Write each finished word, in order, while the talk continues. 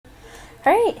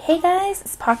Alright, hey guys,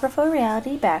 it's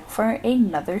ApocryphalReality back for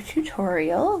another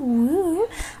tutorial. Woo!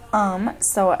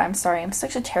 So I'm sorry, I'm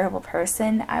such a terrible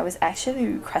person. I was actually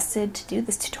requested to do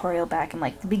this tutorial back in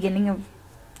like the beginning of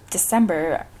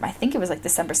December. I think it was like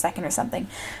December 2nd or something.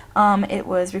 It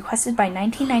was requested by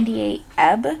 1998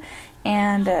 Ebb,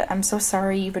 and I'm so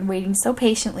sorry you've been waiting so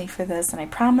patiently for this, and I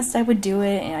promised I would do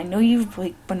it, and I know you've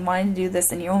been wanting to do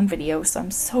this in your own video, so I'm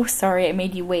so sorry I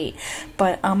made you wait.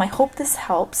 But I hope this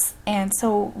helps. And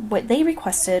so what they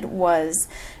requested was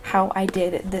how I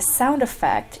did this sound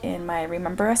effect in my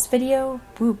Remember Us video,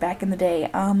 back in the day.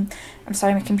 I'm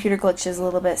sorry, my computer glitches a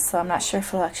little bit, so I'm not sure if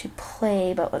it'll actually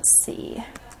play, but let's see.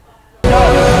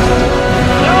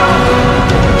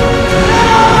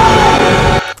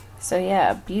 So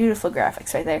yeah, beautiful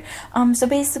graphics right there. So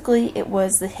basically it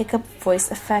was the hiccup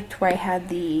voice effect where I had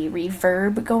the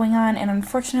reverb going on, and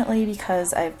unfortunately,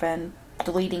 because I've been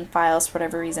deleting files for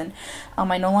whatever reason,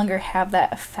 I no longer have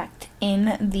that effect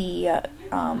in the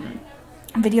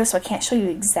video, so I can't show you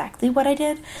exactly what I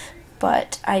did.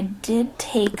 But I did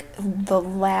take the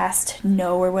last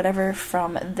no or whatever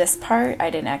from this part. I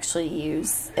didn't actually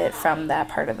use it from that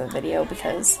part of the video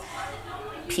because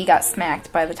he got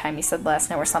smacked by the time he said last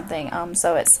no or something.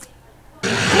 So it's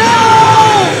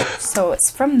no! So it's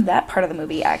from that part of the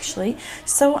movie actually.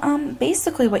 So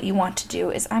basically what you want to do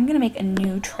is I'm gonna make a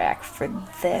new track for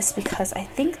this because I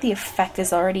think the effect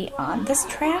is already on this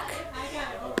track.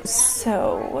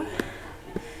 So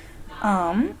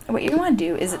what you're gonna want to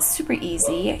do is, it's super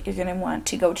easy. You're gonna want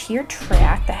to go to your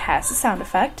track that has the sound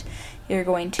effect. You're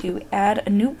going to add a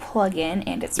new plugin,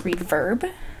 and it's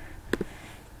Reverb.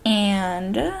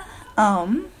 And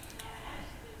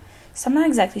so I'm not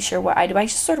exactly sure what I do. I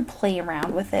just sort of play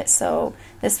around with it. So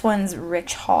this one's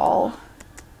Rich Hall.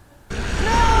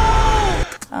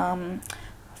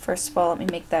 First of all, let me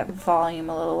make that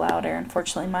volume a little louder.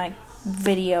 Unfortunately, my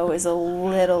video is a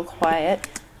little quiet.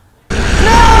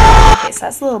 Okay, so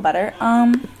that's a little better.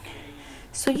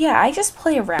 So yeah, I just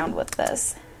play around with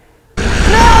this. You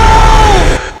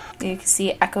can see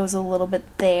it echoes a little bit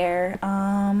there.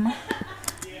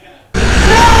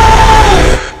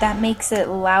 That makes it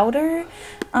louder.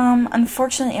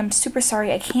 Unfortunately, I'm super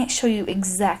sorry, I can't show you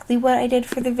exactly what I did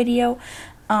for the video,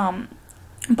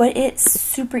 but it's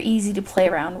super easy to play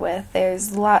around with.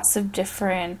 There's lots of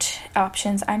different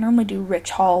options. I normally do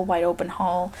rich hall, wide open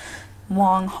hall,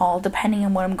 long hall, depending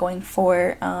on what I'm going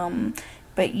for,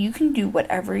 but you can do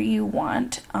whatever you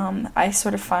want. I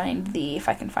sort of find if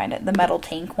I can find it, the metal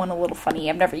tank one a little funny.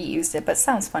 I've never used it, but it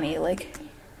sounds funny, like,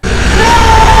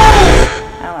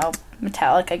 I don't know,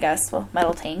 metallic, I guess. Well,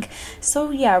 metal tank. So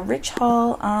yeah, rich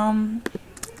hall.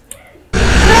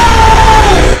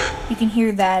 You can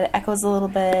hear that it echoes a little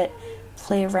bit.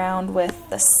 Play around with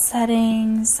the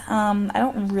settings. I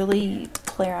don't really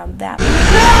play around that much.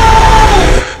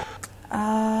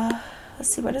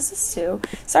 Let's see, what does this do?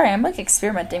 Sorry, I'm like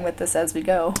experimenting with this as we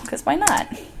go, because why not?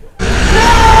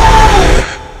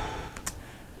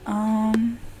 I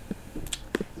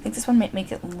think this one might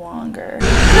make it longer.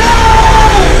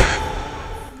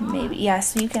 Maybe, yeah,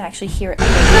 so you can actually hear it.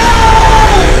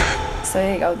 So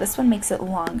there you go, this one makes it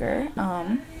longer.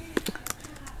 You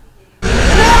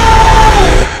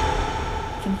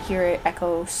can hear it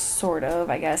echo, sort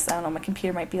of, I guess. I don't know, my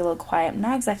computer might be a little quiet, I'm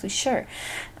not exactly sure.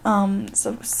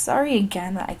 So sorry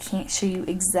again that I can't show you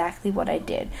exactly what I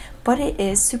did, but it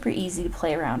is super easy to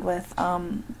play around with.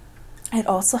 It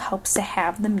also helps to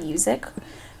have the music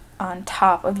on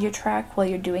top of your track while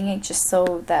you're doing it, just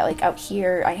so that, like, out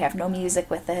here I have no music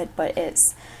with it, but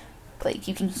it's like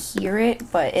you can hear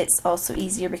it, but it's also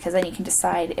easier because then you can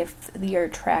decide if your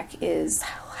track is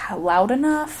loud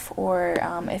enough or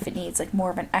if it needs like more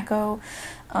of an echo.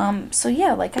 So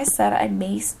yeah, like I said, I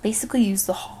basically use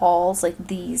the halls, like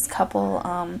these couple.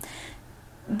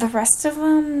 The rest of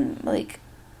them, like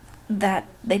that,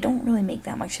 they don't really make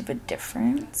that much of a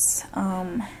difference.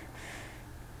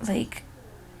 Like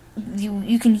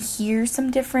you can hear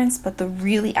some difference, but the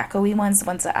really echoey ones, the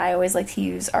ones that I always like to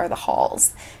use, are the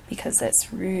halls, because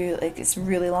it's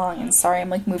really long. And sorry, I'm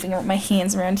like moving my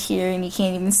hands around here and you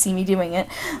can't even see me doing it.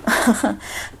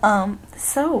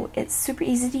 So it's super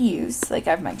easy to use, like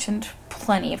I've mentioned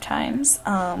plenty of times.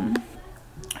 I'm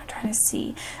trying to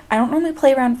see. I don't normally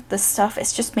play around with this stuff.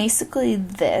 It's just basically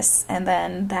this, and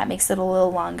then that makes it a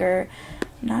little longer.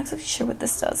 I'm not exactly sure what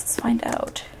this does. Let's find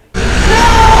out.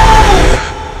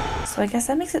 So I guess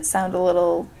that makes it sound a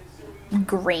little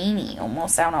grainy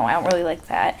almost. I don't know, I don't really like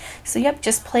that. So yep,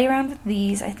 just play around with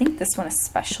these. I think this one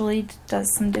especially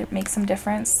does make some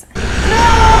difference.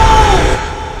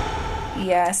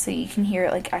 yeah, so you can hear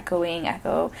it like echo,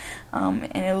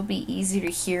 and it'll be easier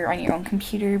to hear on your own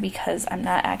computer because I'm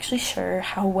not actually sure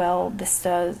how well this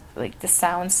does, like this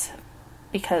sounds,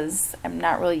 because I'm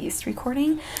not really used to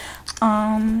recording.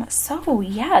 So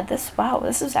yeah, this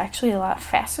was actually a lot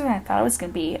faster than I thought it was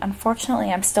going to be.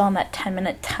 Unfortunately, I'm still on that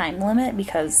 10-minute time limit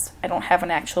because I don't have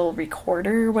an actual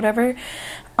recorder or whatever.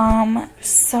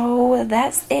 So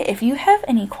that's it. If you have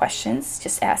any questions,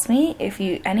 just ask me. If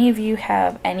any of you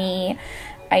have any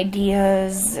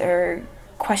ideas or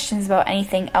questions about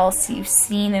anything else you've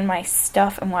seen in my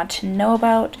stuff and want to know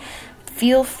about,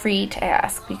 feel free to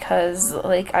ask, because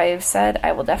like I've said,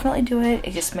 I will definitely do it.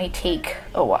 It just may take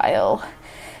a while.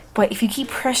 But if you keep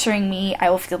pressuring me, I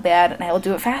will feel bad and I will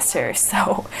do it faster.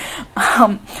 So,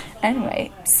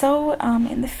 anyway, so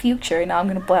in the future, now I'm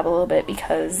going to blab a little bit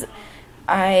because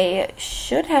I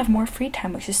should have more free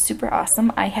time, which is super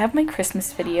awesome. I have my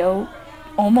Christmas video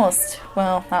almost,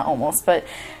 well, not almost, but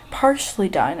partially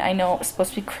done. I know it was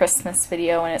supposed to be Christmas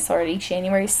video and it's already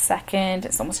January 2nd,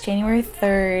 it's almost January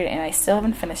 3rd, and I still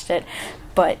haven't finished it,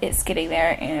 but it's getting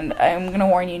there, and I'm gonna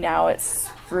warn you now, it's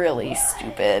really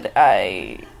stupid.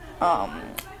 I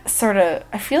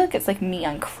feel like it's like me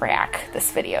on crack,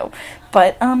 this video,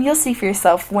 but you'll see for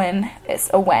yourself when, it's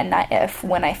a when, not if,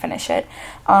 when I finish it.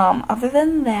 Other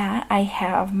than that, I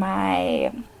have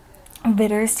my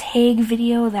Vitters tag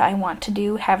video that I want to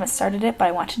do. Haven't started it, but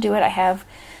I want to do it. I have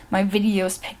my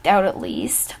videos picked out at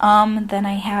least. Then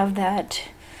I have that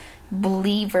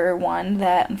Believer one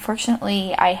that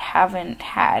unfortunately I haven't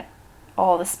had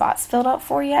all the spots filled out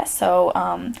for yet, so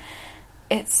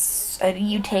it's a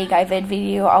UTag iVid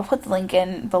video. I'll put the link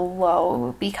in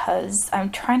below because I'm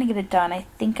trying to get it done. I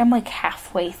think I'm like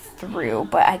halfway through,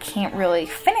 but I can't really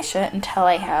finish it until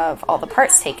I have all the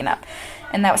parts taken up.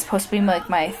 And that was supposed to be like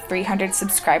my 300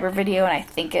 subscriber video, and I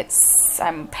think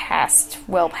I'm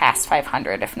well past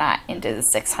 500, if not into the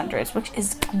 600s, which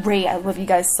is great. I love you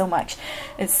guys so much.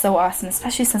 It's so awesome,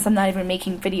 especially since I'm not even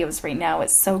making videos right now.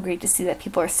 It's so great to see that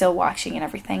people are still watching and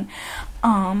everything.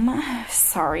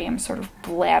 Sorry, I'm sort of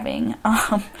blabbing.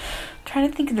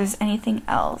 Trying to think if there's anything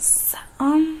else.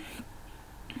 I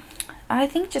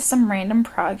think just some random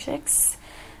projects.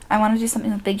 I want to do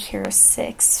something with Big Hero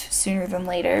 6 sooner than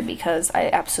later because I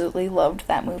absolutely loved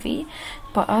that movie.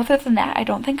 But other than that, I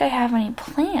don't think I have any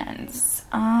plans.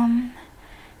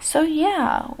 So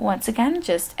yeah, once again,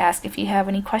 just ask if you have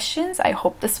any questions. I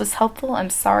hope this was helpful. I'm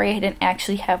sorry I didn't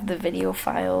actually have the video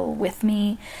file with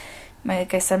me.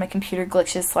 Like I said, my computer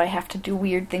glitches, so I have to do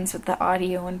weird things with the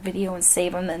audio and video and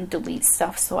save them and delete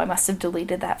stuff. So I must have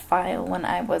deleted that file when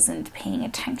I wasn't paying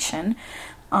attention.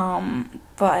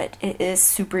 But it is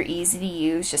super easy to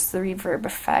use, just the reverb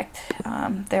effect.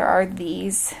 There are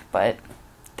these, but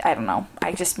I don't know,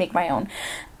 I just make my own.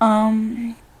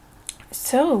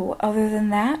 So other than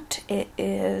that, it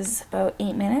is about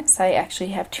 8 minutes. I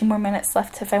actually have 2 more minutes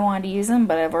left if I wanted to use them,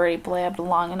 but I've already blabbed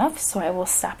long enough, so I will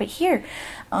stop it here.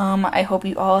 I hope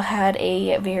you all had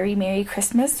a very Merry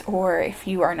Christmas, or if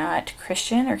you are not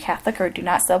Christian or Catholic or do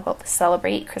not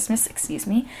celebrate Christmas,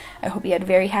 I hope you had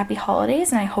very happy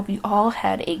holidays, and I hope you all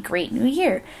had a great new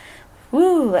year.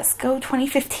 Woo, let's go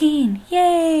 2015,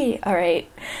 yay!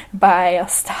 Alright, bye, I'll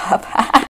stop.